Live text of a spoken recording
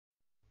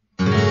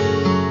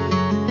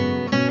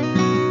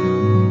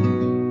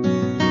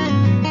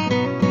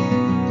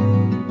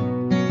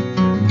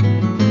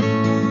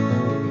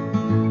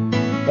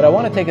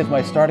to take as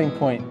my starting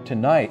point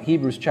tonight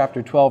Hebrews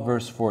chapter 12,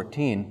 verse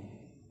 14.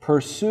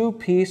 Pursue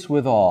peace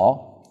with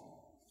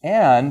all,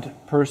 and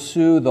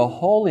pursue the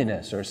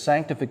holiness or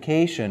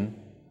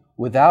sanctification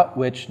without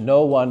which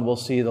no one will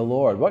see the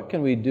Lord. What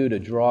can we do to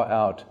draw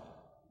out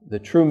the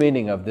true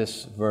meaning of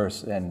this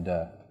verse and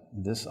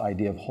this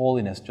idea of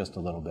holiness just a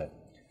little bit?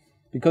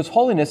 Because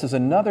holiness is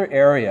another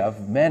area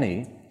of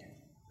many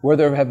where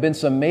there have been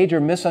some major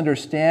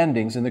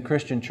misunderstandings in the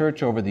Christian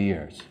church over the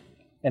years,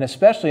 and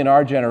especially in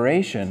our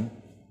generation,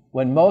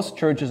 when most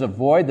churches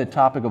avoid the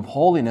topic of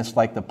holiness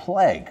like the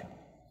plague.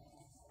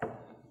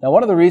 Now,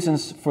 one of the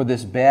reasons for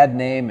this bad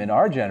name in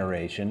our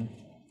generation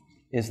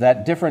is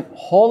that different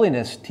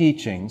holiness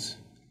teachings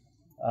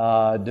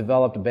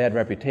developed a bad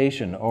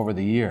reputation over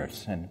the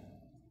years. And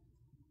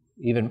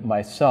even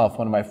myself,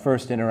 one of my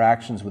first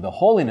interactions with a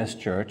holiness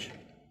church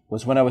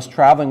was when I was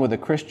traveling with a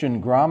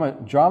Christian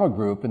drama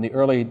group in the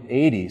early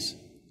 80s.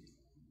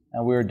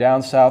 And we were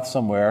down south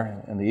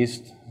somewhere in the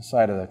east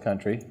side of the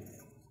country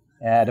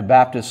at a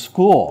Baptist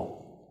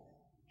school,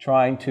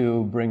 trying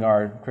to bring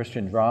our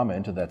Christian drama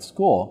into that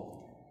school.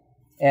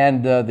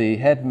 And the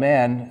head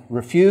man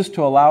refused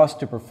to allow us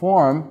to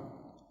perform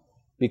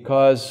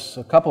because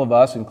a couple of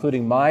us,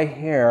 including my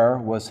hair,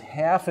 was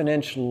half an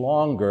inch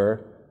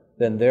longer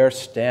than their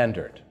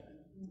standard.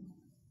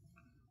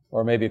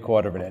 Or maybe a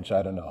quarter of an inch,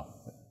 I don't know.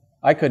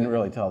 I couldn't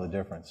really tell the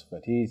difference,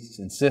 but he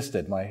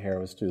insisted my hair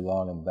was too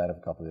long and that of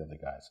a couple of the other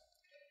guys.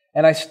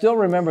 And I still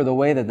remember the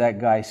way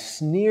that guy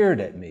sneered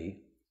at me,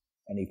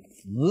 and he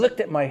looked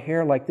at my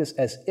hair like this,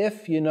 as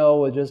if,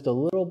 with just a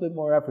little bit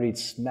more effort, he'd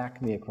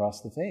smack me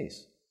across the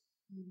face.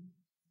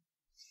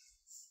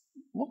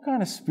 What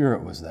kind of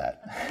spirit was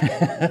that?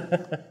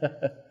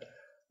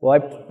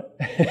 Well,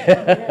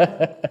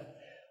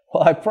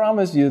 I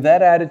promise you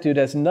that attitude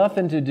has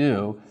nothing to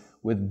do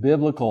with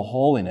biblical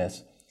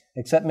holiness,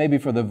 except maybe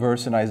for the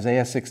verse in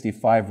Isaiah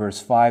 65,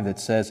 verse 5 that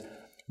says,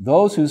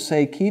 "Those who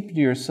say, 'Keep to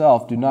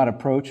yourself, do not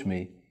approach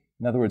me,'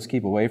 in other words,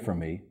 keep away from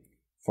me,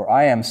 for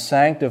I am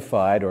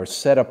sanctified or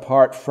set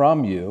apart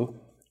from you,"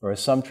 or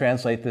as some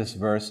translate this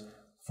verse,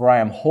 "For I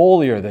am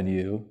holier than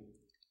you,"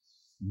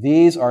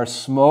 these are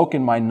smoke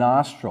in my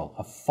nostril,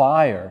 a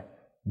fire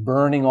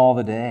burning all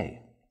the day.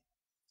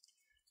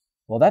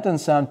 Well, that doesn't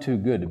sound too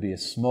good to be a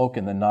smoke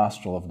in the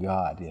nostril of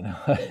God,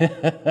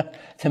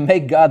 to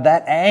make God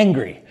that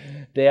angry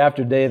day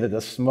after day that the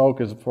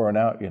smoke is pouring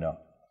out,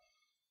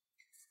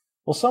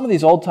 Well, some of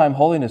these old-time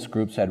holiness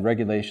groups had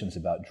regulations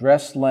about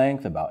dress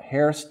length, about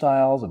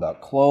hairstyles, about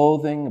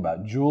clothing,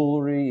 about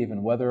jewelry,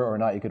 even whether or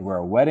not you could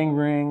wear wedding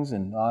rings,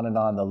 and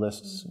on the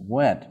lists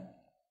went.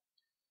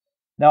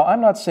 Now,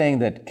 I'm not saying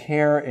that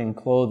care in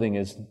clothing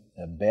is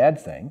a bad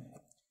thing.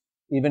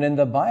 Even in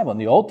the Bible, in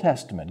the Old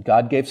Testament,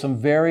 God gave some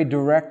very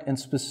direct and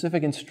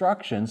specific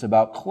instructions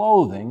about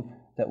clothing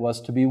that was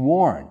to be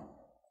worn,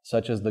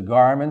 such as the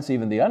garments,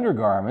 even the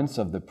undergarments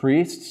of the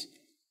priests,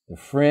 the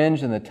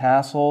fringe and the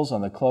tassels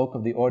on the cloak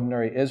of the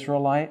ordinary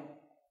Israelite.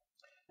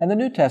 And the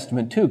New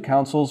Testament, too,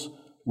 counsels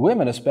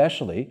women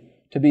especially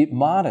to be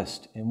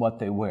modest in what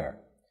they wear.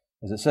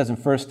 As it says in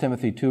 1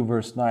 Timothy 2,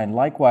 verse 9,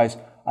 "Likewise,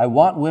 I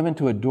want women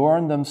to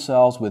adorn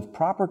themselves with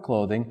proper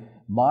clothing,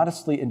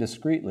 modestly and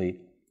discreetly,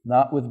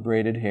 not with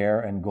braided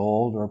hair and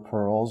gold or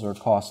pearls or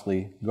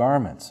costly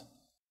garments."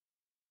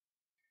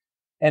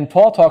 And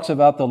Paul talks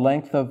about the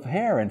length of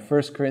hair in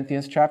 1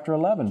 Corinthians chapter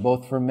 11,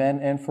 both for men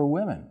and for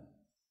women.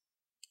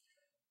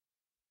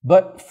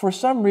 But for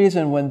some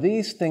reason, when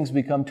these things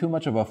become too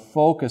much of a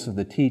focus of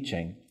the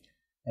teaching,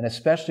 and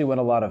especially when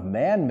a lot of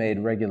man-made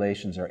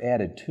regulations are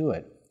added to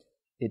it,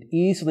 it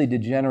easily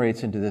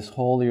degenerates into this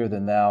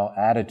holier-than-thou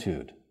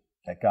attitude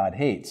that God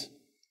hates,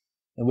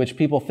 in which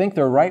people think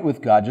they're right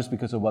with God just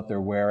because of what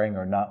they're wearing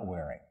or not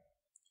wearing.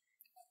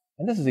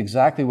 And this is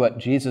exactly what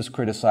Jesus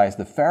criticized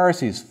the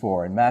Pharisees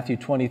for. In Matthew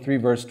 23,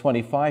 verse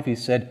 25, he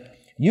said,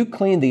 "You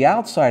clean the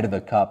outside of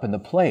the cup and the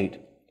plate,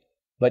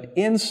 but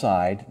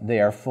inside they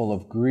are full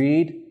of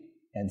greed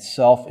and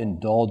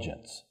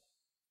self-indulgence."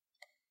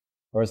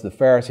 Or as the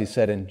Pharisee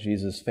said in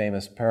Jesus'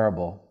 famous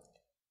parable,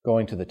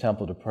 going to the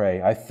temple to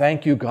pray, "I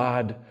thank you,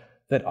 God,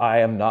 that I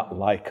am not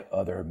like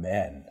other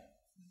men."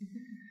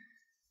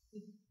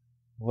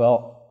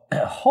 Well,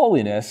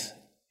 holiness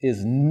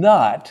is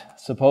not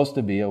supposed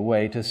to be a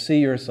way to see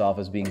yourself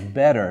as being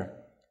better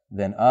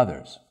than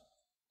others.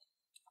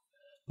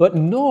 But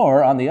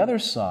nor, on the other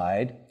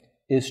side,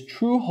 is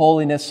true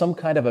holiness some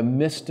kind of a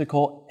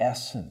mystical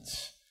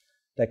essence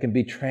that can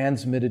be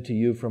transmitted to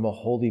you from a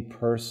holy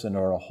person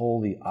or a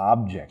holy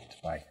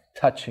object by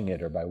touching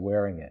it or by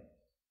wearing it.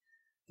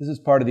 This is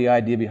part of the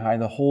idea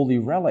behind the holy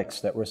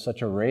relics that were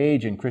such a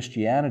rage in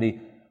Christianity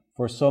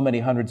for so many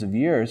hundreds of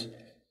years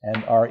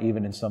and are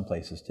even in some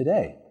places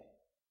today.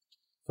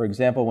 For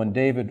example, when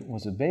David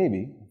was a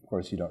baby, of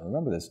course you don't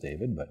remember this,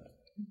 David, but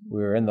we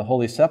were in the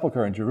Holy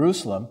Sepulchre in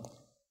Jerusalem,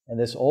 and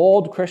this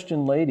old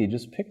Christian lady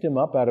just picked him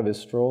up out of his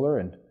stroller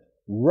and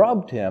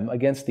rubbed him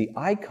against the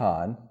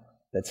icon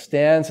that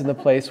stands in the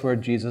place where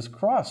Jesus'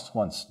 cross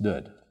once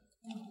stood.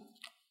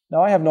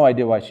 Now, I have no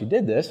idea why she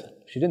did this.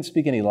 She didn't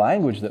speak any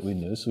language that we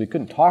knew, so we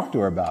couldn't talk to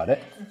her about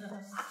it.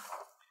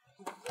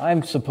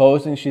 I'm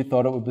supposing she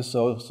thought it would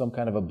bestow some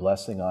kind of a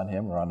blessing on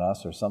him or on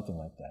us or something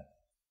like that.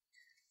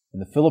 In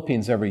the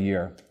Philippines every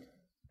year,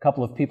 a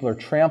couple of people are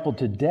trampled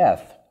to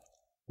death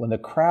when the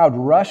crowd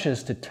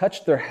rushes to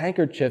touch their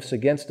handkerchiefs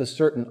against a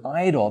certain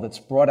idol that's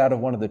brought out of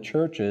one of the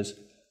churches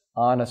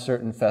on a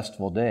certain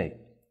festival day.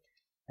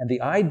 And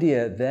the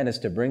idea then is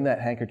to bring that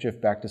handkerchief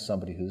back to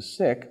somebody who's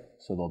sick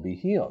so they'll be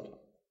healed.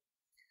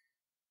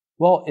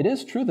 Well, it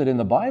is true that in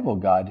the Bible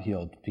God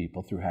healed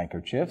people through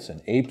handkerchiefs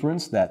and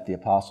aprons that the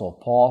Apostle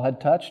Paul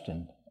had touched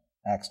in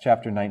Acts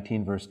chapter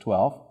 19, verse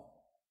 12.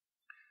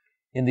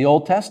 In the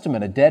Old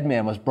Testament, a dead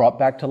man was brought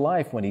back to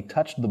life when he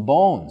touched the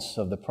bones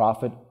of the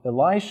prophet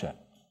Elisha.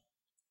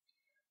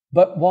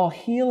 But while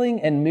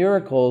healing and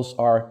miracles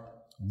are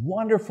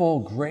wonderful,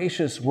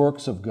 gracious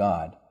works of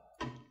God,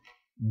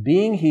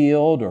 being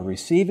healed or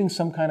receiving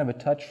some kind of a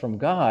touch from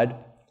God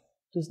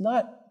does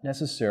not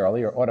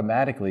necessarily or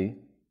automatically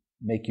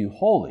make you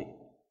holy.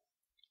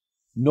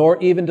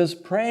 Nor even does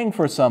praying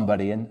for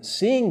somebody and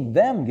seeing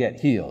them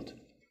get healed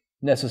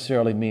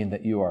necessarily mean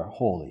that you are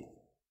holy.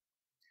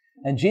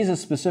 And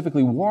Jesus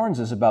specifically warns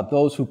us about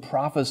those who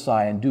prophesy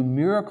and do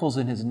miracles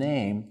in His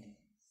name,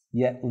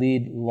 yet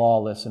lead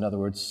lawless, in other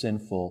words,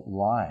 sinful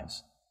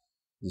lives.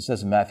 It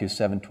says in Matthew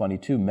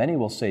 7:22, "Many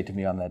will say to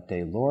me on that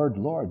day, 'Lord,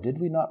 Lord, did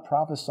we not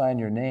prophesy in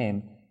your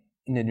name,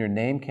 and in your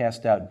name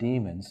cast out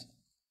demons?'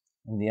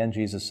 In the end,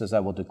 Jesus says, 'I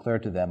will declare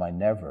to them, I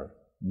never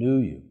knew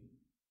you.'"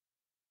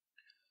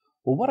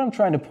 Well, what I'm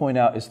trying to point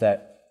out is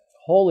that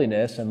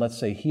holiness and, let's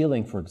say,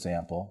 healing, for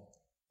example,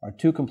 are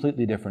two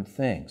completely different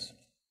things.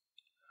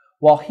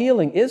 While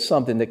healing is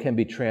something that can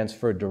be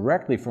transferred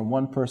directly from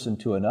one person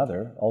to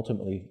another,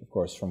 ultimately, of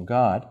course, from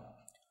God,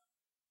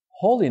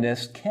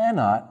 holiness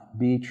cannot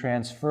be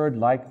transferred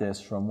like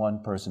this from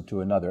one person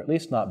to another, at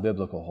least not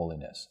biblical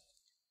holiness.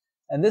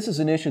 And this is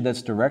an issue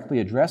that's directly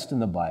addressed in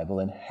the Bible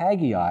in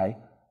Haggai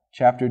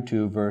chapter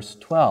 2, verse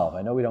 12.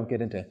 I know we don't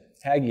get into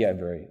Haggai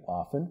very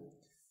often,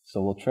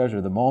 so we'll treasure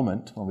the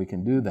moment when we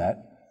can do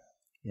that.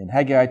 In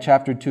Haggai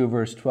chapter 2,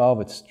 verse 12,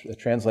 the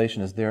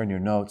translation is there in your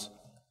notes.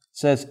 It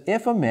says,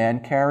 "If a man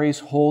carries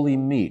holy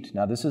meat,"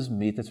 now this is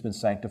meat that's been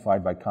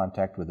sanctified by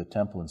contact with the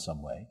temple in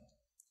some way.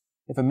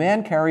 "If a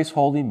man carries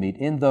holy meat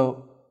in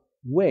the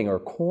wing or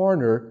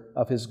corner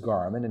of his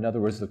garment," in other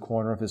words, the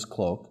corner of his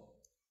cloak,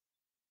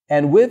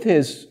 "and with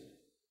his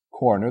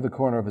corner, the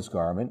corner of his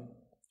garment,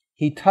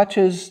 he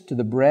touches to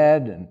the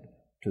bread and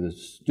to the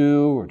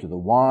stew or to the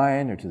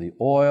wine or to the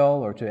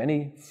oil or to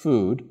any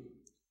food,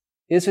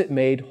 is it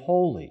made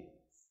holy?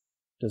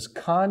 Does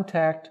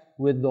contact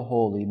with the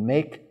holy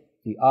make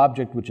the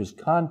object which is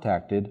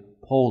contacted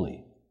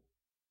holy?"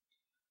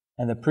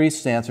 And the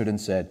priests answered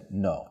and said,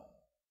 "No."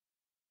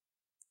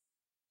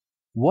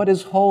 What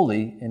is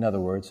holy, in other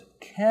words,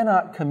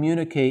 cannot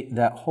communicate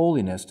that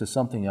holiness to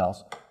something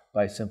else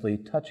by simply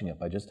touching it,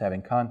 by just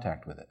having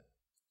contact with it.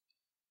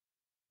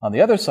 On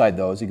the other side,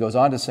 though, as he goes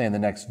on to say in the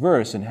next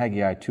verse, in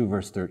Haggai 2,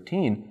 verse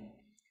 13,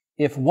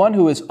 "If one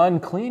who is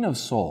unclean of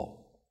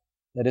soul,"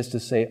 that is to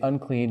say,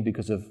 unclean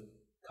because of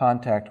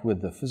contact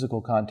with the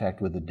physical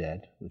contact with the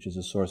dead, which is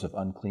a source of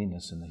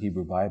uncleanness in the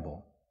Hebrew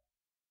Bible.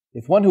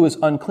 "If one who is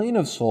unclean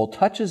of soul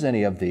touches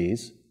any of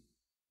these,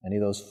 any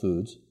of those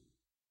foods,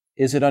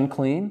 is it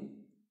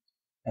unclean?"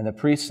 And the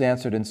priests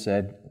answered and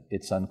said,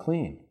 "It's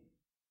unclean."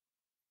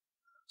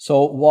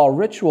 So while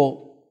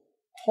ritual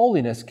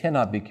holiness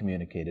cannot be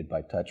communicated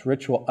by touch,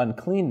 ritual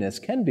uncleanness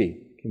can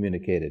be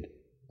communicated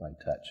by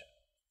touch.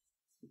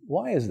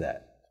 Why is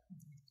that?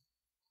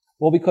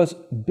 Well, because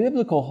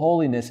biblical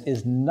holiness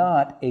is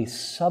not a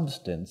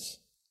substance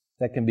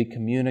that can be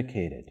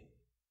communicated.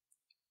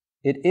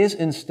 It is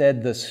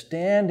instead the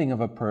standing of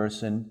a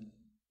person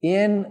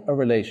in a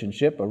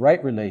relationship, a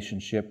right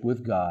relationship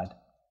with God,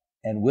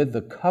 and with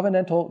the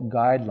covenantal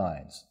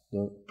guidelines,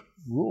 the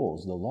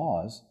rules, the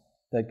laws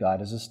that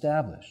God has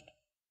established.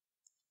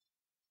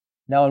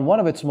 Now, in one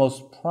of its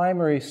most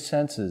primary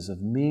senses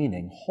of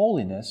meaning,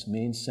 holiness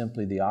means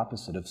simply the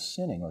opposite of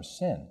sinning or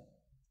sin.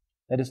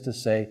 That is to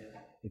say,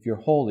 if you're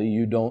holy,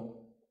 you don't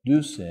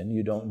do sin,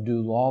 you don't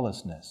do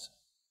lawlessness.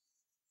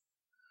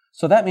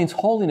 So that means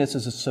holiness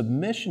is a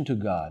submission to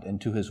God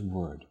and to His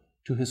Word,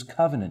 to His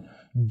covenant,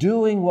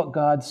 doing what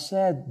God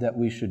said that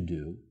we should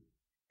do,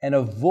 and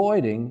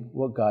avoiding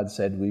what God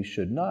said we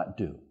should not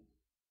do.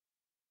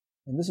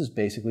 And this is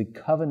basically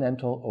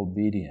covenantal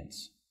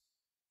obedience.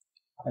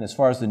 And as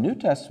far as the New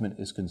Testament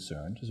is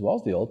concerned, as well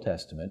as the Old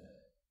Testament,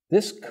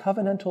 this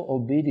covenantal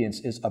obedience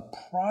is a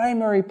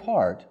primary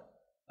part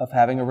of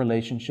having a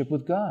relationship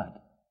with God.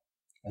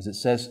 As it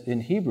says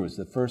in Hebrews,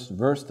 the first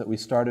verse that we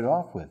started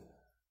off with,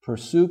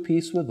 "Pursue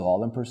peace with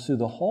all and pursue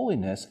the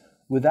holiness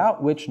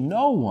without which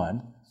no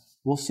one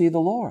will see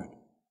the Lord."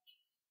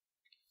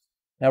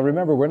 Now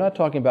remember, we're not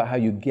talking about how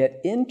you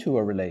get into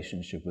a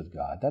relationship with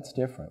God. That's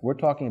different. We're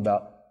talking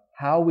about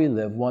how we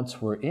live once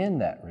we're in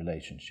that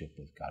relationship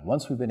with God,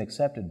 once we've been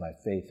accepted by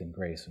faith and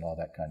grace and all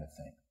that kind of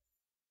thing.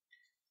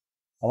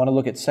 I want to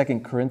look at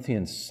 2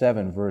 Corinthians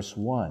 7, verse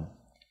 1.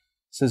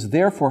 says,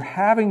 therefore,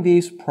 having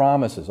these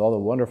promises, all the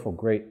wonderful,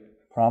 great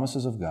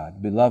promises of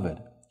God, beloved,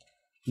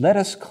 let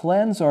us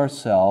cleanse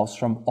ourselves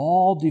from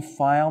all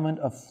defilement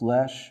of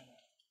flesh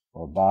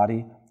or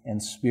body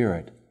and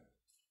spirit,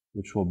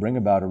 which will bring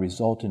about a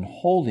result in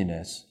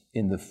holiness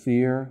in the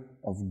fear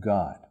of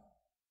God.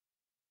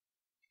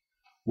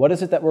 What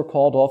is it that we're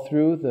called all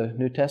through the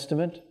New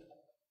Testament?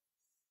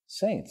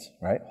 Saints,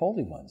 right?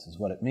 Holy ones is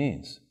what it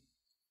means.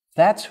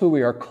 That's who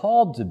we are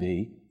called to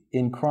be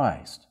in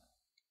Christ.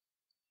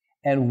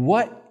 And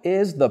what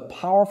is the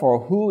powerful,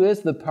 or who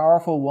is the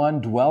powerful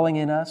one dwelling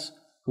in us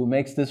who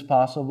makes this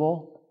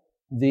possible?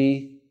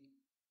 The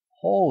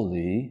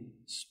Holy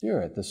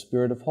Spirit, the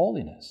Spirit of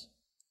holiness.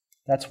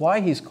 That's why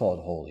He's called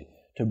holy,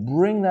 to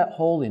bring that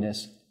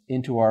holiness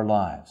into our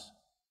lives.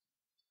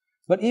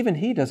 But even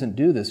He doesn't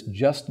do this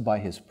just by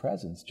His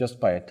presence, just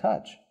by a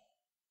touch.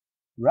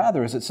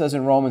 Rather, as it says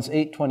in Romans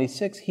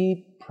 8:26,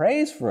 He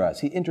prays for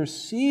us, He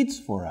intercedes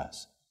for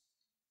us.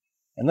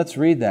 And let's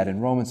read that in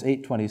Romans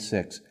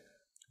 8:26.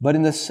 But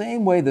in the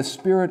same way, the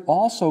Spirit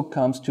also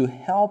comes to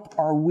help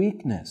our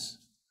weakness.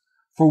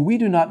 For we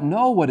do not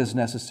know what is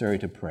necessary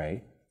to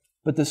pray,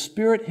 but the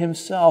Spirit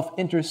Himself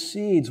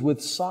intercedes with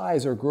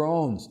sighs or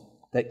groans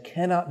that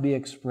cannot be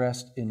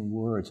expressed in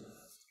words.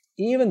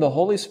 Even the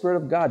Holy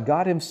Spirit of God,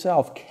 God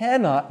Himself,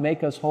 cannot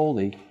make us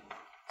holy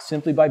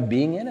simply by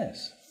being in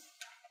us.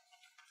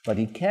 But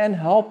He can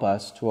help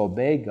us to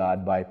obey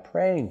God by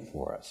praying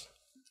for us.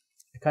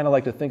 I kind of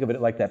like to think of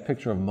it like that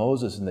picture of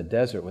Moses in the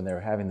desert when they were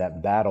having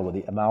that battle with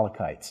the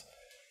Amalekites.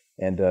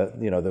 And,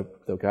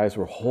 the guys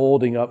were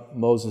holding up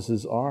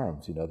Moses'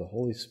 arms. The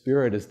Holy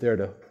Spirit is there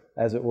to,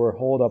 as it were,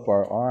 hold up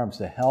our arms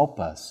to help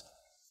us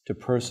to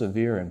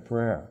persevere in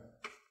prayer.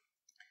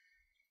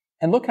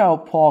 And look how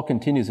Paul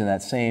continues in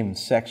that same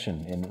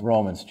section in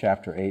Romans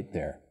chapter 8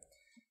 there.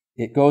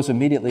 It goes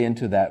immediately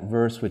into that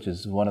verse, which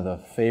is one of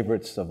the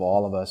favorites of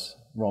all of us,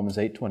 Romans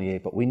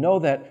 8:28. But we know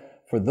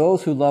that for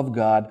those who love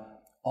God,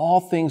 all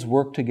things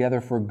work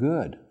together for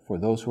good, for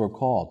those who are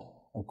called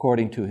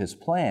according to His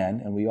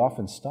plan, and we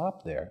often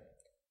stop there.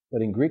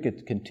 But in Greek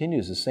it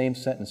continues, the same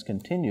sentence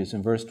continues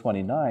in verse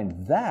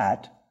 29,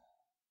 that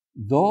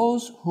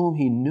those whom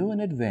He knew in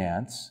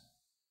advance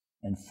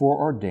and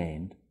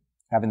foreordained,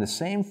 having the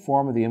same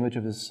form of the image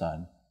of His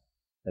Son,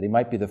 that He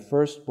might be the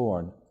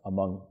firstborn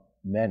among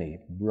many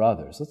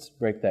brothers. Let's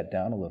break that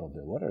down a little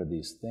bit. What are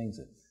these things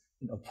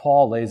that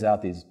Paul lays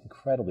out these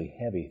incredibly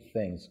heavy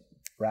things,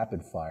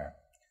 rapid fire.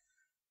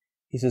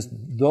 He says,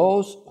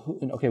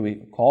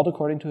 we called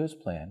according to His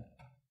plan,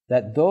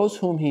 that those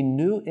whom He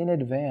knew in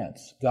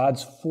advance,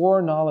 God's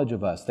foreknowledge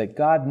of us, that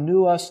God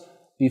knew us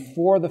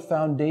before the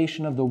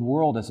foundation of the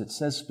world, as it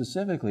says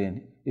specifically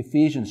in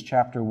Ephesians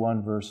chapter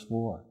 1, verse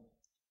 4.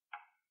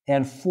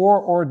 And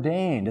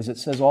foreordained, as it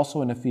says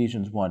also in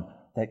Ephesians 1,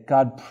 that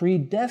God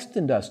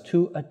predestined us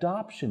to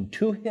adoption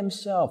to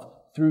Himself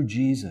through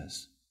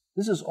Jesus.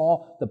 This is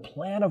all the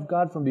plan of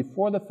God from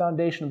before the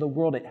foundation of the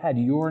world. It had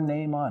your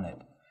name on it.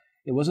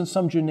 It wasn't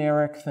some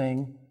generic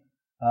thing.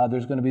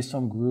 There's going to be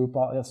some group.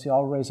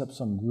 I'll raise up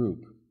some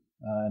group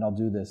and I'll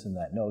do this and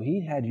that. No,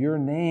 He had your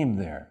name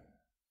there.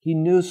 He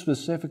knew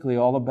specifically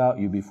all about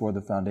you before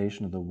the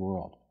foundation of the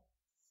world.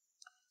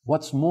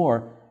 What's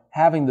more,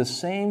 having the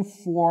same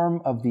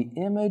form of the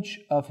image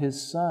of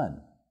His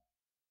Son.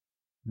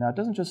 Now, it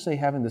doesn't just say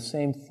having the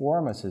same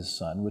form as His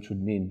Son, which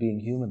would mean being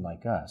human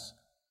like us,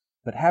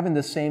 but having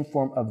the same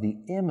form of the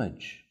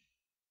image.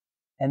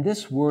 And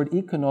this word,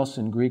 ikonos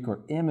in Greek,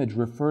 or image,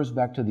 refers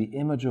back to the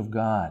image of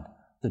God,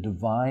 the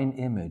divine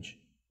image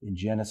in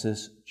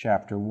Genesis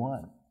chapter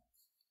 1.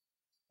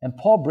 And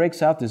Paul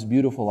breaks out this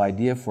beautiful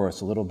idea for us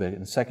a little bit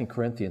in 2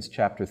 Corinthians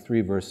chapter 3,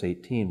 verse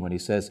 18, when he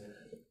says,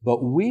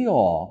 but we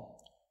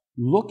all,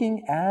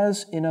 looking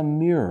as in a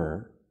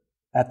mirror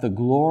at the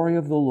glory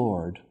of the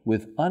Lord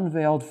with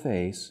unveiled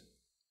face,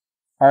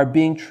 are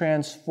being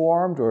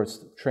transformed, or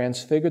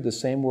transfigured, the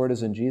same word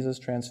as in Jesus'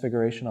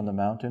 transfiguration on the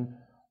mountain.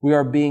 We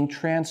are being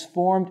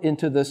transformed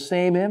into the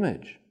same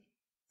image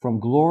from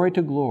glory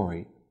to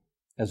glory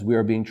as we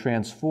are being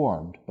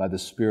transformed by the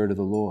Spirit of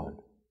the Lord.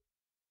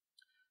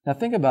 Now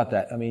think about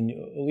that. I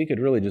mean, we could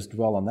really just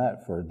dwell on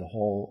that for the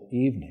whole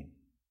evening.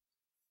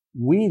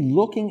 We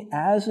looking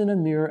as in a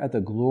mirror at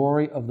the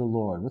glory of the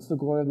Lord. What's the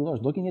glory of the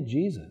Lord? Looking at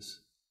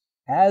Jesus.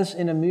 As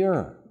in a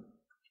mirror,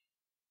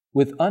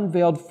 with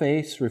unveiled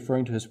face,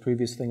 referring to his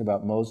previous thing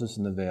about Moses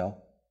and the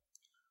veil,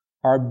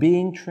 are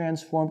being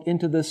transformed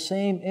into the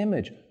same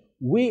image.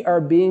 We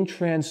are being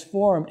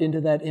transformed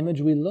into that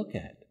image we look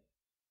at.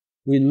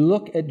 We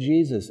look at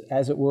Jesus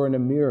as it were in a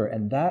mirror,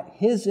 and that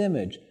His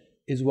image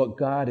is what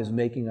God is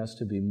making us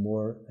to be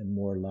more and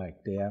more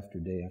like day after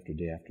day after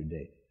day after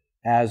day,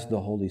 as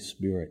the Holy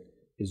Spirit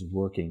is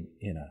working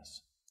in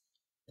us.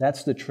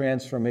 That's the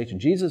transformation.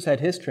 Jesus had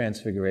His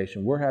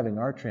transfiguration. We're having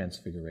our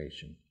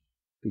transfiguration,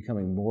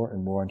 becoming more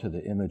and more into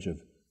the image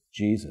of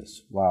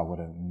Jesus. Wow, what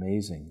an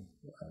amazing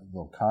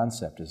little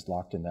concept is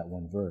locked in that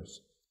one verse.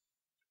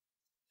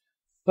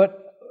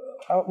 But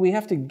we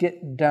have to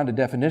get down to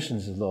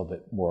definitions a little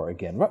bit more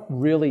again. What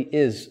really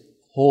is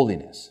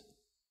holiness?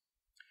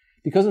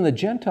 Because in the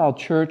Gentile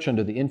church,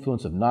 under the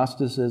influence of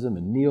Gnosticism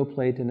and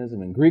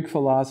Neoplatonism and Greek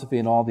philosophy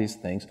and all these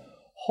things,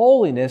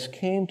 holiness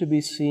came to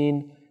be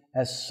seen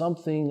as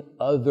something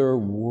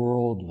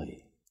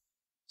otherworldly,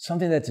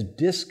 something that's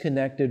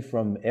disconnected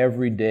from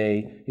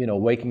everyday,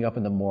 waking up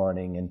in the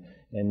morning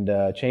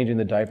and changing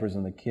the diapers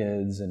on the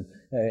kids and,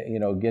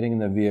 getting in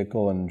the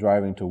vehicle and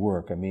driving to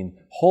work. I mean,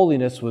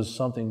 holiness was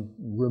something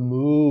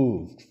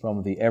removed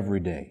from the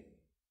everyday.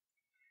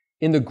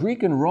 In the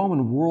Greek and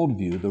Roman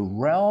worldview, the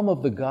realm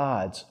of the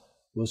gods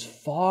was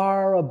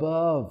far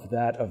above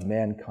that of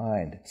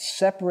mankind,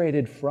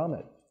 separated from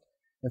it.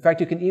 In fact,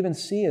 you can even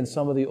see in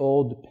some of the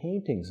old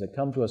paintings that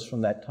come to us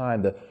from that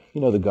time,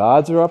 the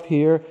gods are up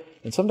here,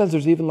 and sometimes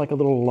there's even like a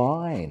little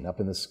line up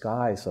in the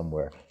sky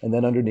somewhere, and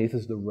then underneath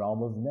is the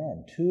realm of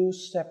men, two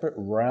separate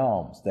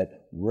realms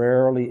that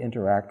rarely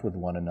interact with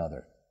one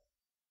another.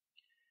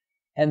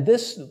 And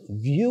this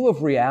view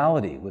of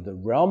reality, with the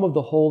realm of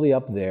the holy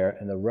up there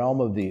and the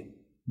realm of the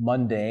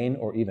mundane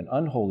or even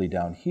unholy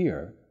down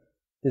here,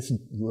 this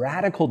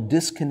radical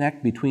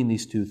disconnect between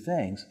these two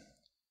things,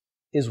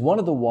 is one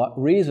of the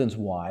reasons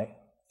why,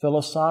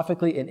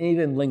 philosophically and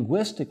even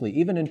linguistically,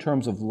 even in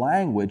terms of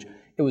language,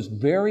 it was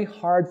very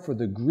hard for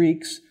the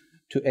Greeks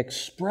to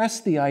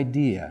express the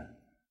idea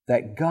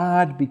that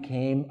God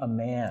became a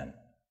man.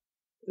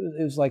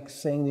 It was like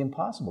saying the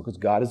impossible, because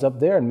God is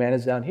up there and man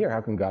is down here. How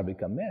can God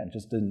become man? It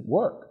just didn't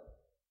work.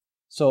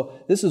 So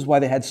this is why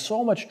they had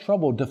so much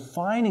trouble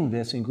defining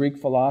this in Greek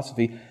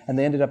philosophy, and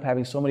they ended up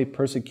having so many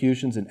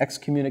persecutions and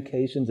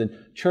excommunications and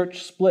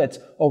church splits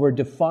over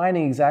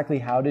defining exactly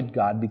how did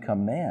God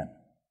become man.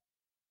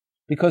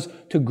 Because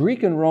to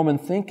Greek and Roman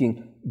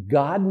thinking,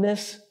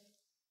 godness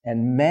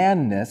and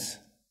manness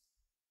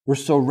were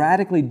so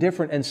radically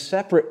different and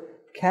separate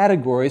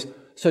categories,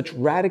 such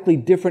radically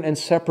different and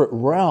separate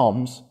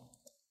realms,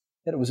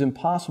 that it was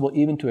impossible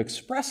even to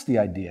express the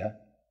idea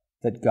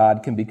that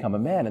God can become a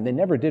man, and they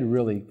never did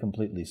really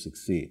completely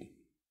succeed.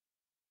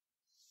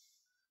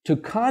 To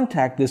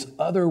contact this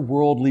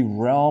otherworldly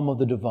realm of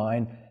the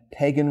divine,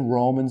 pagan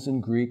Romans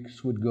and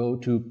Greeks would go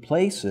to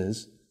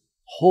places,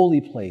 holy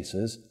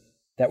places,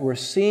 that were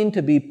seen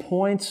to be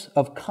points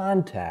of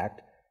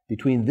contact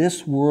between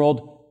this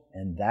world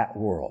and that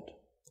world.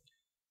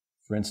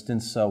 For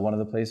instance, one of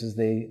the places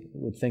they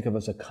would think of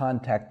as a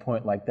contact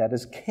point like that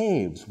is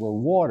caves where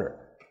water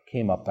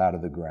came up out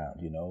of the ground,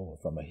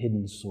 from a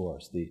hidden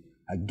source,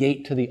 a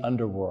gate to the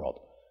underworld.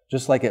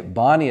 Just like at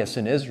Banias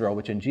in Israel,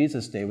 which in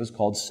Jesus' day was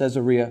called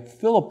Caesarea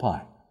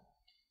Philippi.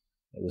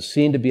 It was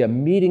seen to be a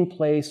meeting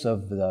place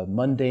of the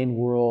mundane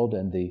world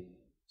and the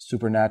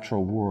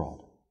supernatural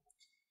world.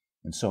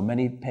 And so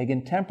many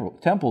pagan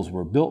temples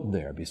were built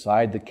there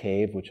beside the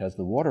cave which has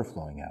the water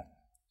flowing out.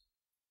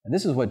 And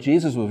this is what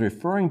Jesus was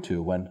referring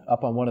to when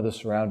up on one of the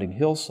surrounding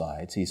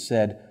hillsides, he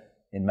said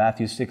in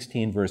Matthew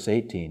 16, verse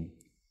 18,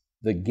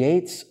 "The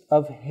gates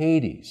of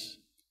Hades,"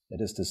 that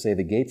is to say,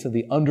 the gates of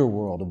the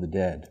underworld of the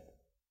dead,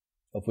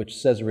 of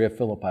which Caesarea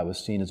Philippi was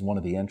seen as one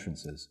of the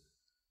entrances,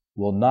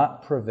 "will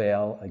not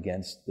prevail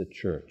against the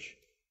church."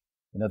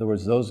 In other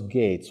words, those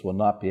gates will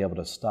not be able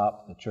to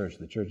stop the church.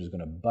 The church is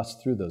going to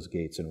bust through those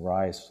gates and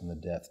rise from the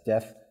death.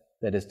 Death,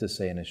 that is to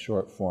say, in a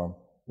short form,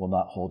 will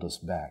not hold us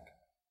back.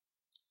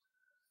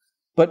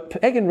 But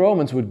pagan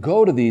Romans would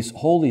go to these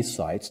holy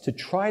sites to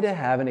try to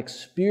have an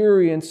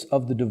experience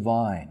of the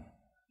divine,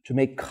 to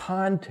make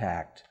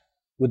contact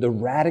with the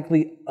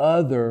radically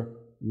other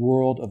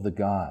world of the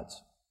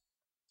gods.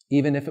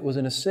 Even if it was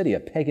in a city, a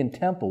pagan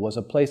temple was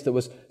a place that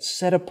was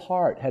set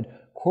apart, had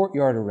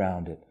courtyard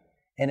around it,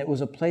 and it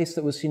was a place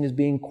that was seen as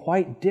being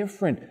quite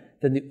different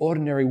than the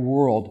ordinary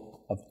world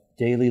of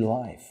daily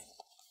life.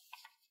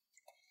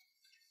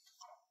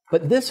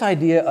 But this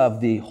idea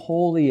of the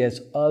holy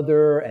as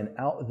other and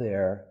out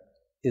there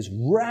is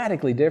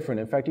radically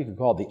different. In fact, you could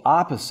call it the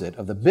opposite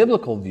of the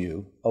biblical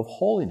view of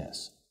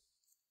holiness.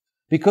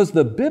 Because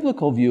the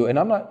biblical view, and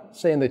I'm not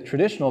saying the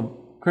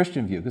traditional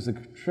Christian view, because the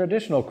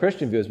traditional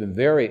Christian view has been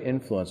very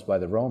influenced by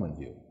the Roman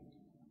view.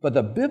 But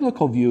the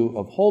biblical view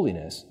of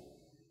holiness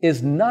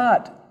is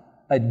not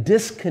a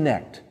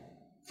disconnect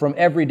from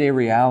everyday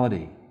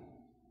reality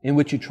in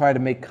which you try to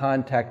make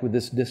contact with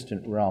this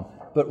distant realm,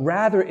 but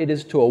rather it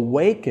is to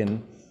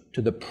awaken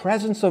to the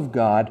presence of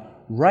God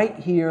right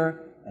here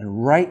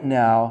and right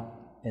now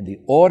in the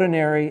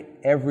ordinary,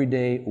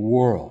 everyday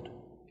world,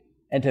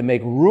 and to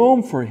make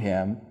room for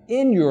Him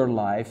in your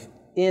life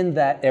in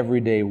that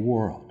everyday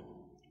world.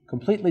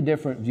 Completely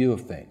different view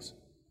of things.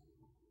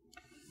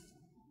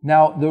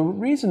 Now, the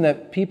reason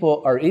that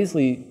people are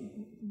easily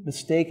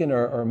mistaken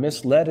or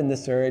misled in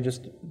this area,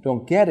 just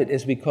don't get it,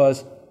 is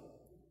because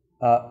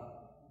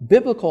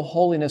biblical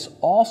holiness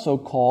also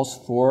calls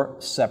for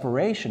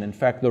separation. In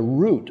fact, the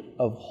root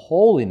of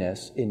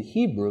holiness in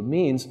Hebrew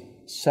means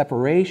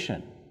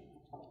separation.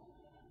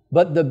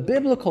 But the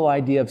biblical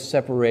idea of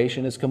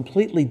separation is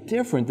completely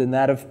different than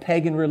that of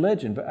pagan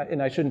religion.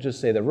 And I shouldn't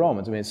just say the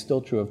Romans. I mean, it's still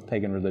true of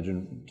pagan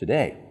religion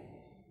today.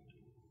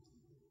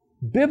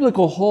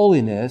 Biblical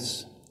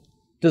holiness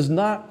does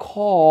not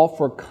call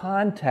for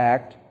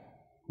contact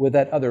with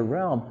that other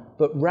realm,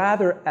 but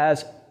rather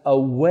as a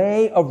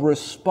way of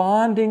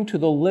responding to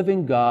the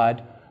living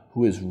God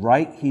who is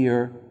right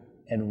here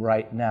and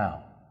right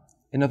now.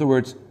 In other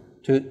words,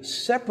 to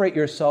separate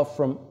yourself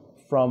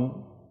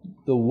from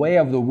the way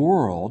of the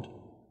world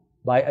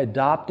by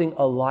adopting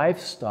a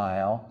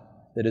lifestyle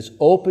that is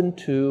open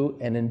to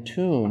and in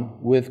tune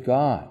with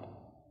God.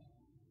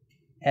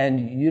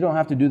 And you don't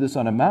have to do this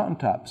on a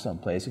mountaintop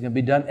someplace. It can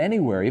be done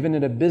anywhere, even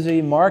in a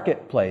busy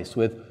marketplace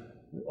with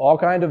all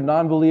kinds of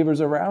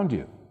non-believers around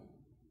you.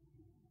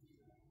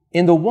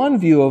 In the one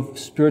view of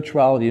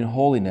spirituality and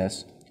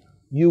holiness,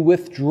 you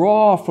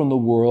withdraw from the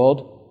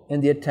world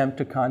in the attempt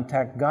to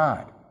contact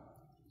God.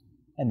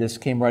 And this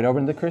came right over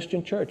in the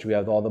Christian church. We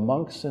have all the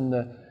monks and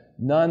the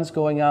nuns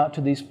going out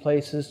to these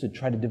places to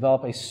try to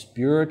develop a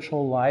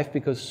spiritual life,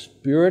 because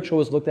spiritual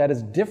was looked at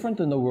as different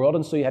than the world,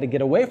 and so you had to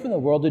get away from the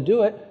world to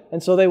do it.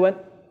 And so they went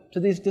to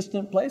these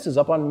distant places,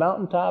 up on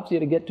mountaintops you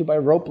had to get to by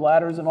rope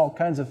ladders and all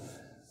kinds of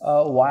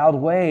wild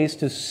ways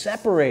to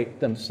separate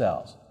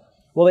themselves.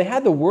 Well, they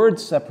had the word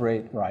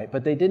separate right,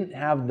 but they didn't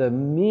have the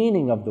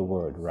meaning of the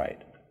word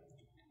right.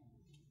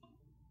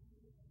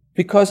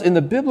 Because in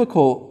the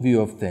biblical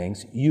view of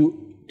things,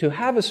 to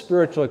have a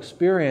spiritual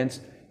experience,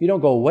 you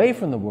don't go away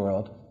from the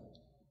world.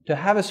 To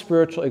have a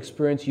spiritual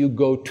experience, you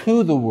go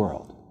to the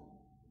world.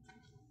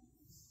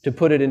 To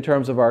put it in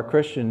terms of our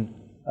Christian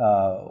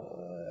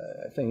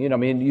thing,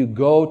 you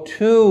go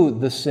to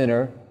the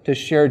sinner to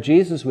share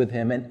Jesus with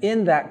him, and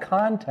in that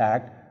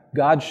contact,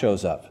 God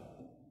shows up.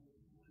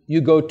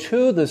 You go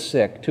to the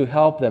sick to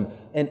help them,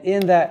 and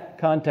in that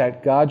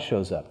contact, God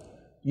shows up.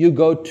 You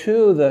go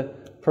to the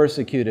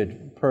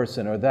persecuted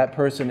person or that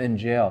person in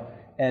jail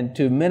and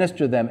to minister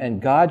to them,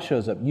 and God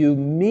shows up. You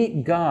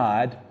meet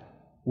God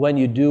when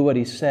you do what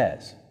He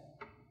says,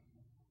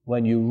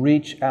 when you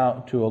reach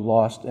out to a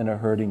lost and a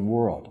hurting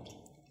world.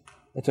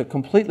 It's a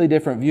completely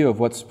different view of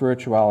what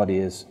spirituality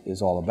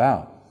is all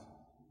about.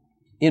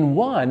 In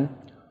one,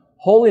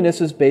 holiness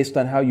is based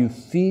on how you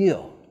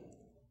feel,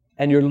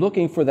 and you're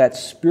looking for that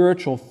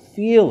spiritual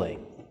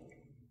feeling.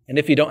 And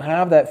if you don't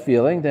have that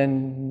feeling,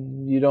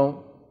 then you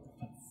don't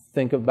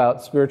think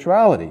about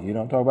spirituality. You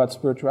don't talk about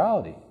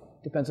spirituality.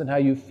 It depends on how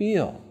you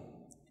feel.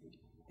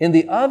 In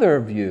the other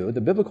view,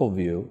 the biblical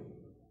view,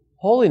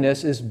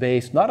 holiness is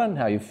based not on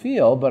how you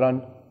feel, but on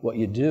what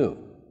you do.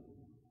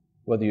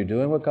 Whether you're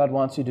doing what God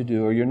wants you to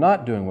do or you're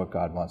not doing what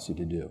God wants you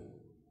to do.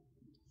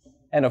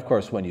 And of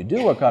course, when you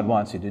do what God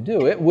wants you to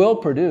do, it will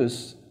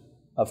produce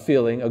a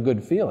feeling, a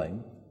good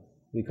feeling,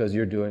 because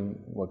you're doing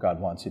what God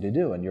wants you to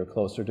do, and you're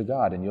closer to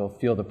God, and you'll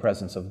feel the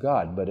presence of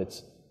God, but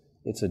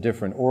it's a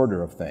different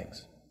order of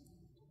things.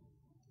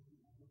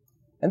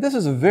 And this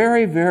is a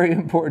very, very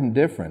important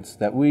difference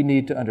that we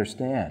need to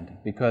understand,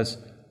 because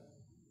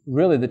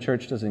really the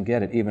church doesn't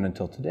get it even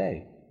until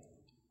today.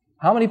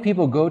 How many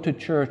people go to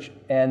church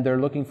and they're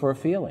looking for a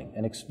feeling,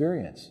 an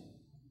experience?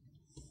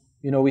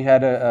 We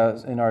had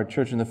in our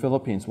church in the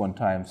Philippines one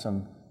time,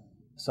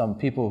 some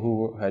people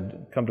who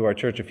had come to our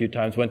church a few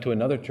times went to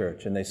another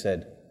church, and they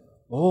said,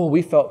 "Oh,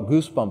 we felt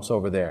goosebumps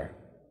over there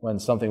when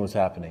something was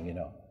happening,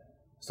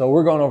 So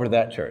we're going over to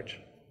that church."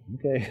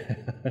 Okay,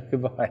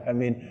 goodbye.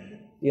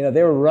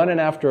 They were running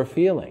after a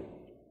feeling.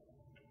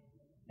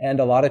 And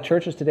a lot of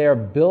churches today are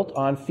built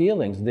on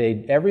feelings.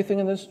 Everything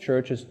in this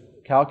church is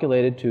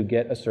calculated to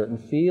get a certain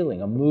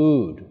feeling, a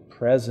mood,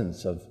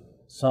 presence of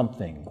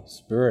something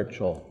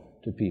spiritual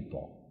to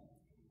people.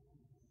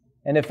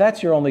 And if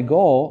that's your only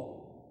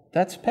goal,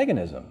 that's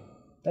paganism.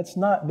 That's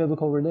not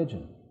biblical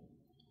religion.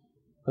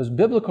 Because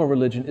biblical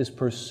religion is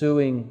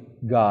pursuing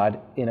God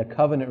in a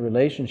covenant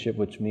relationship,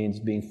 which means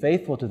being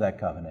faithful to that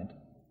covenant.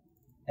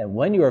 And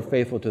when you are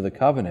faithful to the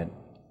covenant,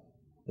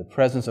 the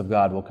presence of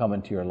God will come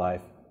into your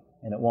life,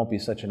 and it won't be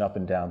such an up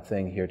and down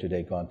thing, here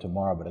today, gone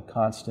tomorrow, but a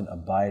constant,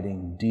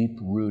 abiding,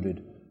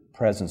 deep-rooted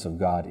presence of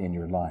God in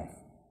your life.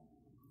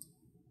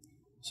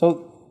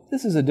 So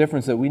this is a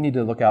difference that we need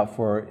to look out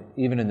for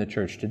even in the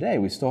church today.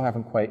 We still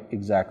haven't quite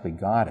exactly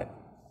got it.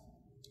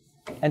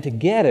 And to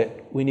get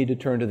it, we need to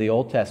turn to the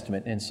Old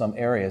Testament in some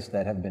areas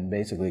that have been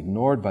basically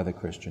ignored by the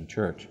Christian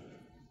church.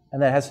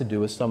 And that has to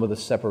do with some of the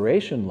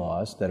separation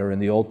laws that are in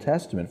the Old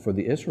Testament for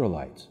the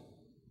Israelites.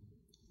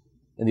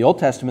 In the Old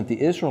Testament,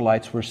 the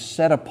Israelites were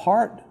set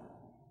apart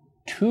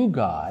to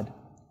God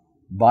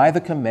by the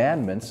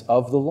commandments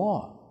of the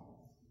law.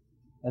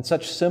 And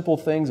such simple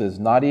things as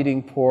not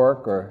eating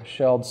pork or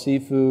shelled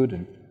seafood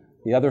and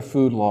the other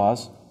food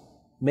laws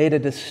made a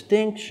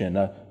distinction,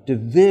 a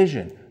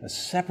division, a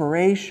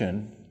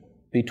separation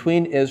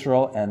between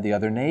Israel and the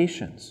other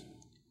nations.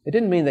 It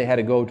didn't mean they had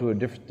to go to a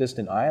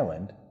distant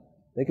island.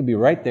 They could be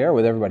right there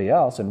with everybody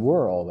else, and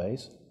were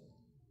always.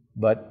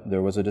 But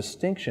there was a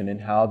distinction in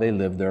how they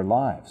lived their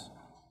lives.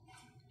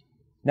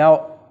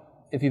 Now,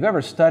 if you've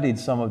ever studied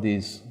some of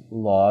these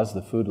laws,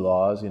 the food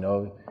laws,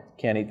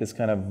 can't eat this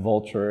kind of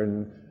vulture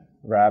and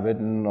rabbit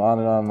and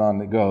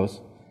on it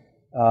goes.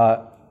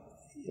 A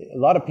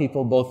lot of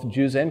people, both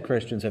Jews and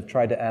Christians, have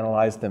tried to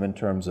analyze them in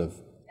terms of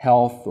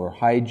health or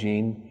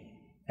hygiene,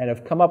 and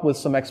have come up with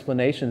some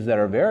explanations that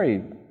are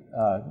very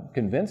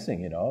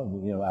convincing,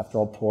 after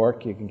all,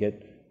 pork, you can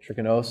get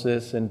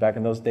trichinosis, and back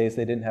in those days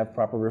they didn't have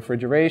proper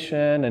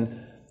refrigeration,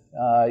 and,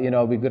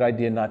 it'd be a good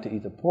idea not to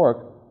eat the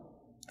pork.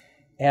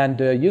 And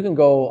you can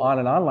go on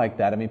and on like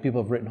that. I mean,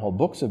 people have written whole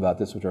books about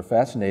this, which are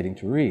fascinating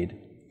to read.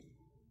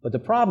 But the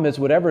problem is,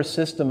 whatever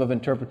system of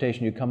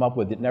interpretation you come up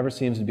with, it never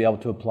seems to be able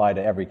to apply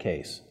to every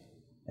case.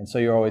 And so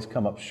you always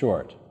come up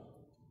short.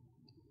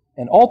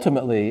 And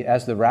ultimately,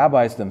 as the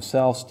rabbis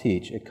themselves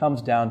teach, it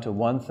comes down to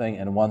one thing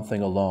and one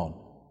thing alone: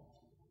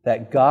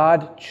 that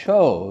God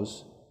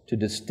chose to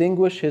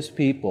distinguish His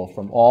people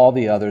from all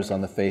the others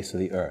on the face of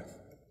the earth.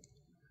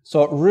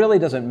 So it really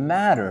doesn't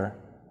matter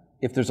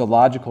if there's a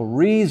logical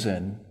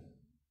reason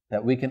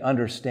that we can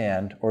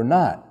understand or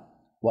not.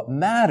 What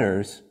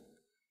matters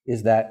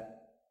is that,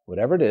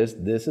 whatever it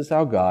is, this is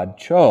how God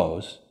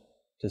chose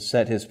to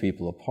set His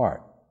people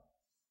apart.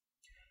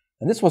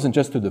 And this wasn't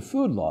just through the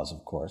food laws,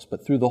 of course,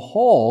 but through the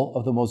whole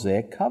of the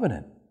Mosaic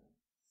covenant.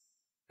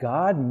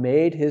 God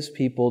made His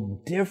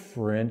people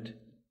different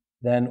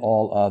than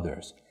all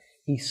others.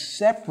 He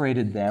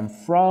separated them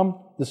from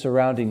the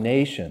surrounding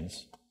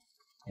nations,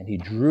 and He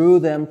drew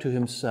them to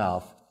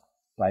Himself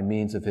by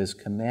means of His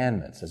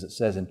commandments, as it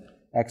says in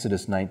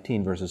Exodus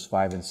 19, verses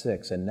 5 and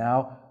 6. And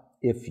now,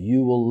 if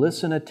you will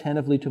listen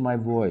attentively to my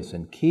voice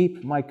and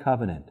keep my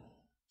covenant,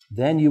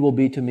 then you will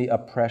be to me a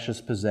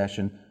precious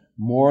possession,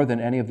 more than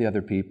any of the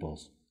other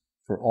peoples,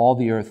 for all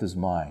the earth is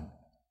mine,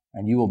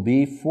 and you will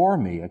be for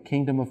me a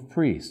kingdom of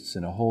priests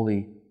and a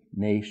holy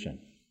nation.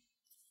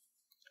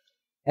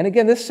 And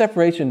again, this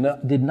separation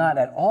did not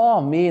at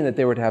all mean that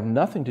they were to have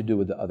nothing to do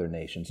with the other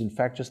nations. In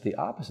fact, just the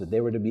opposite.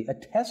 They were to be a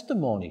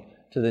testimony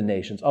to the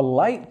nations, a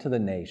light to the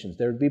nations.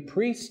 There would be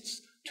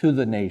priests to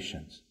the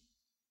nations.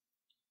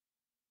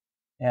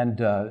 And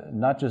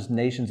not just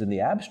nations in the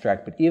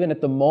abstract, but even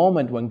at the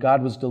moment when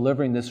God was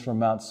delivering this from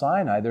Mount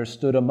Sinai, there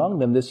stood among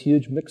them this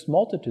huge mixed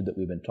multitude that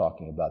we've been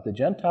talking about. The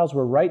Gentiles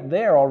were right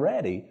there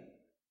already,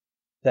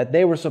 that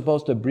they were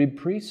supposed to be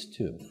priests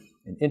to,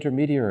 and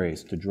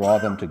intermediaries to draw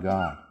them to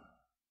God.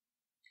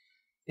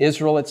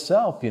 Israel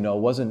itself,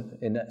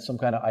 wasn't in some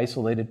kind of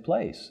isolated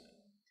place.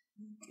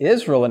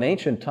 Israel in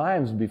ancient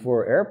times,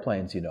 before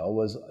airplanes,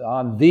 was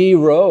on the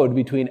road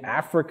between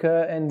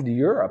Africa and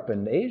Europe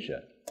and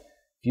Asia.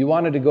 If you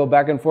wanted to go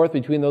back and forth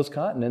between those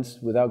continents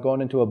without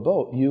going into a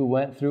boat, you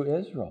went through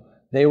Israel.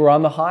 They were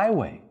on the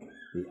highway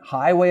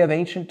of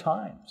ancient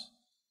times,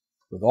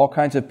 with all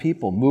kinds of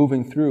people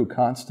moving through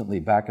constantly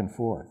back and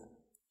forth.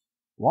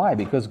 Why?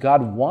 Because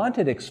God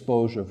wanted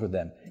exposure for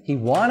them. He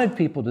wanted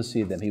people to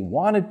see them. He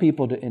wanted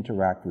people to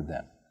interact with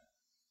them.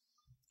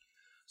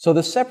 So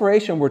the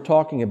separation we're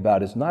talking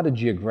about is not a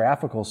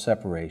geographical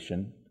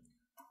separation,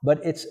 but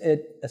it's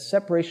a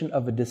separation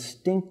of a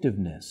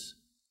distinctiveness.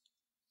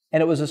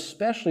 And it was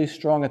especially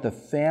strong at the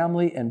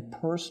family and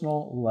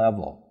personal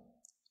level.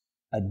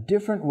 A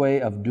different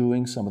way of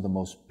doing some of the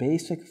most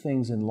basic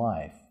things in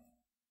life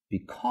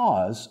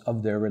because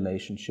of their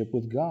relationship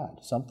with God.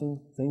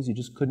 Things you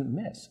just couldn't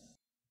miss.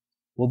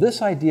 Well,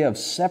 this idea of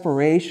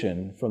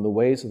separation from the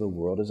ways of the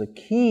world is a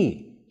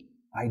key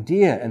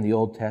idea in the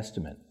Old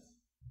Testament.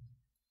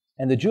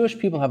 And the Jewish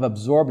people have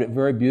absorbed it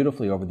very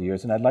beautifully over the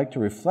years, and I'd like to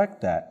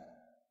reflect that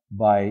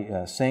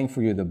by saying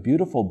for you the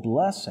beautiful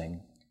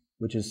blessing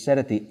which is said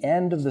at the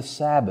end of the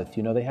Sabbath.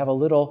 They have a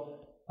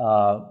little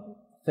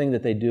thing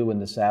that they do when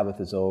the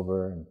Sabbath is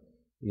over, and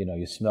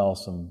you smell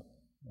some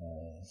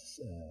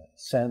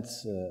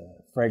scents,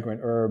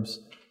 fragrant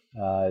herbs.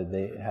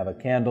 They have a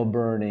candle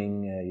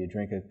burning. You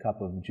drink a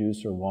cup of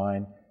juice or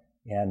wine,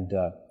 and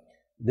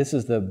this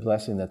is the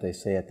blessing that they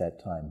say at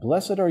that time.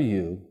 Blessed are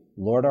you,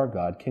 Lord our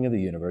God, King of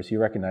the universe. You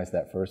recognize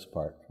that first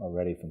part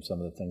already from some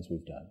of the things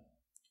we've done.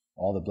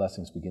 All the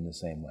blessings begin the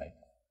same way.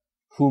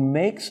 Who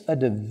makes a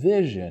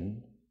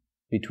division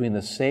between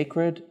the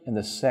sacred and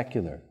the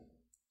secular,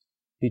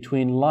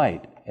 between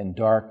light and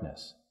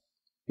darkness,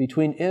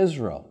 between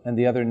Israel and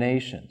the other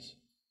nations,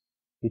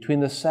 between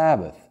the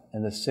Sabbath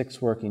and the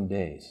 6 working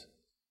days.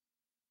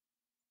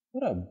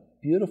 What a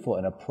beautiful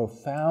and a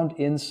profound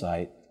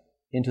insight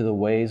into the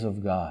ways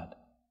of God.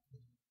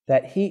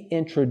 That He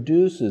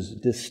introduces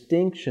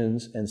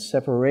distinctions and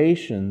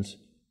separations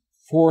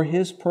for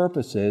His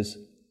purposes,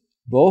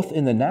 both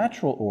in the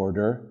natural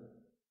order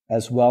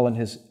as well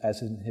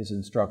as in His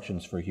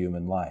instructions for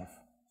human life,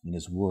 in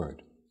His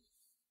Word.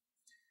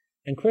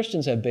 And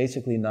Christians have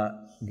basically not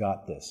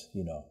got this,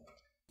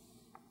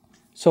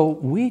 So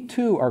we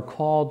too are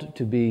called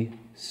to be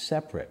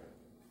separate.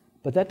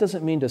 But that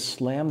doesn't mean to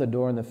slam the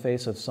door in the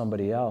face of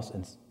somebody else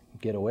and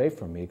get away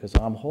from me because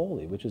I'm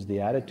holy, which is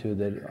the attitude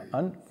that,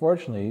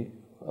 unfortunately,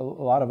 a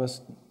lot of us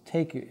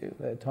take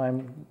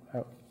time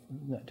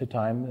to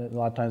time, a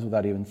lot of times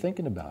without even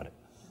thinking about it.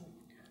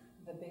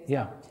 The biggest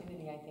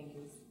opportunity, I think,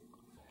 is...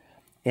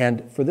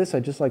 And for this,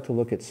 I'd just like to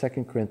look at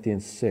 2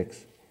 Corinthians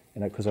 6,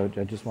 because I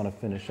just want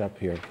to finish up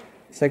here.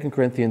 2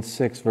 Corinthians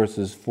 6,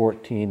 verses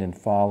 14 and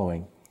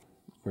following,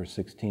 verse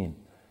 16.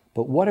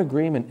 But what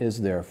agreement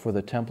is there for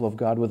the temple of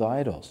God with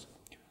idols?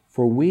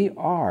 For we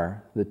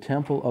are the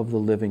temple of the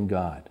living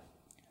God.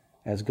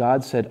 As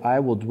God said, I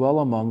will dwell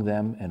among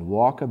them and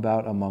walk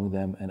about among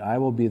them, and I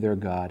will be their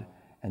God,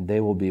 and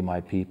they will be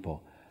my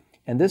people.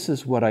 And this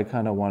is what I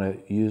kind of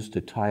want to use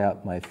to tie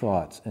up my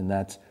thoughts, and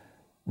that's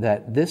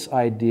that this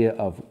idea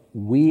of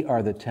we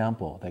are the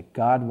temple, that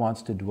God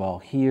wants to dwell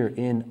here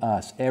in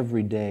us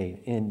every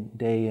day, in,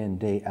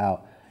 day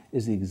out,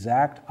 is the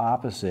exact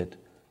opposite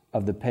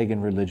of the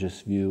pagan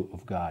religious view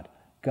of God.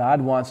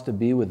 God wants to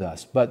be with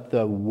us, but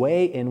the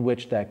way in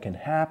which that can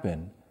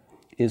happen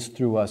is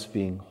through us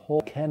being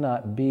holy. It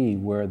cannot be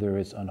where there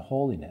is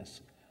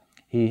unholiness.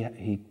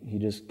 He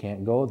just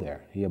can't go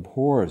there. He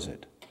abhors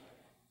it.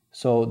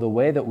 So the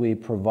way that we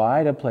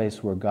provide a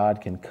place where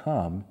God can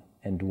come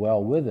and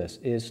dwell with us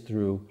is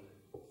through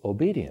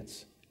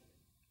obedience.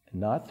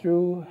 Not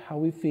through how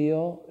we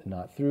feel,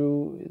 not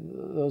through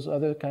those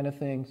other kind of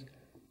things,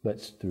 but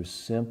through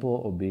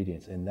simple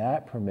obedience. And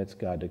that permits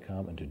God to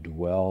come and to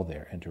dwell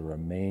there and to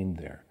remain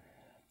there.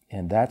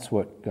 And that's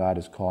what God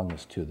is calling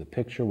us to. The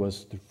picture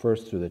was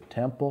first through the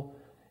temple.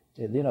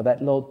 You know, that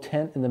little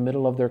tent in the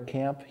middle of their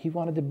camp, he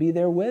wanted to be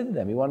there with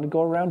them. He wanted to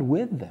go around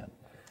with them.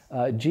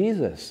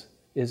 Jesus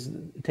is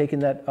taking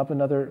that up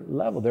another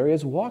level. There he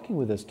is walking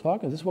with us,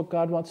 talking. This is what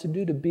God wants to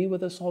do, to be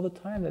with us all the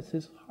time. That's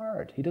his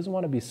heart. He doesn't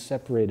want to be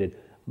separated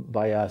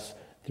by us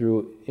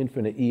through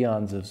infinite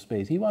eons of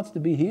space. He wants to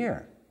be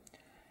here.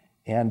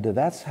 And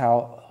that's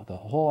how the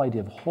whole idea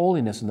of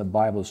holiness in the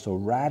Bible is so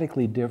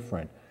radically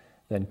different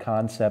than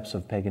concepts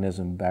of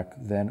paganism back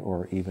then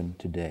or even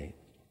today.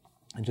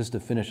 And just to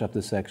finish up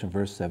this section,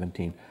 verse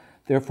 17,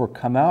 therefore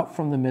come out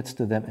from the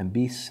midst of them and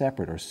be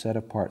separate or set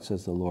apart,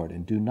 says the Lord,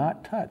 and do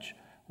not touch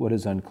what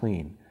is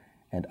unclean,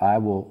 and I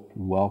will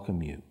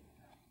welcome you.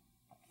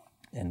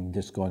 And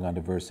just going on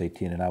to verse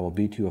 18, and I will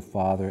be to you a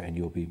father, and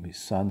you will be my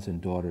sons and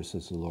daughters,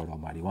 says the Lord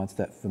Almighty. He wants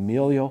that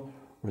familial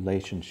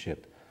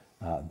relationship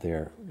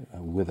there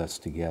with us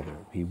together.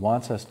 He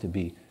wants us to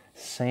be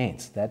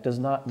saints. That does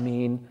not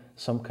mean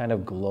some kind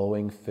of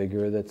glowing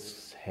figure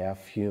that's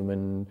half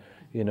human,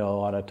 you know,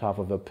 on the top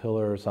of a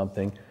pillar or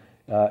something.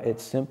 It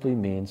simply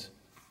means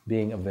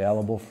being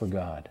available for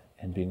God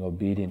and being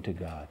obedient to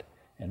God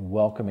and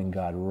welcoming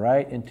God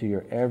right into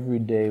your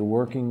everyday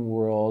working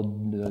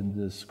world,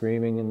 the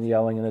screaming and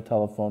yelling and the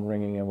telephone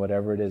ringing and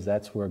whatever it is.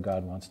 That's where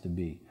God wants to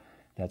be.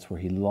 That's where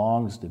he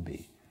longs to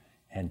be.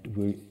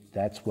 And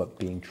that's what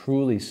being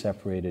truly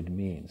separated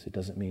means. It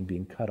doesn't mean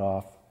being cut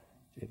off.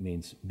 It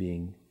means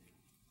being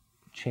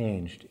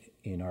changed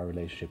in our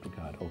relationship to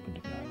God, open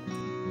to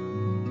God.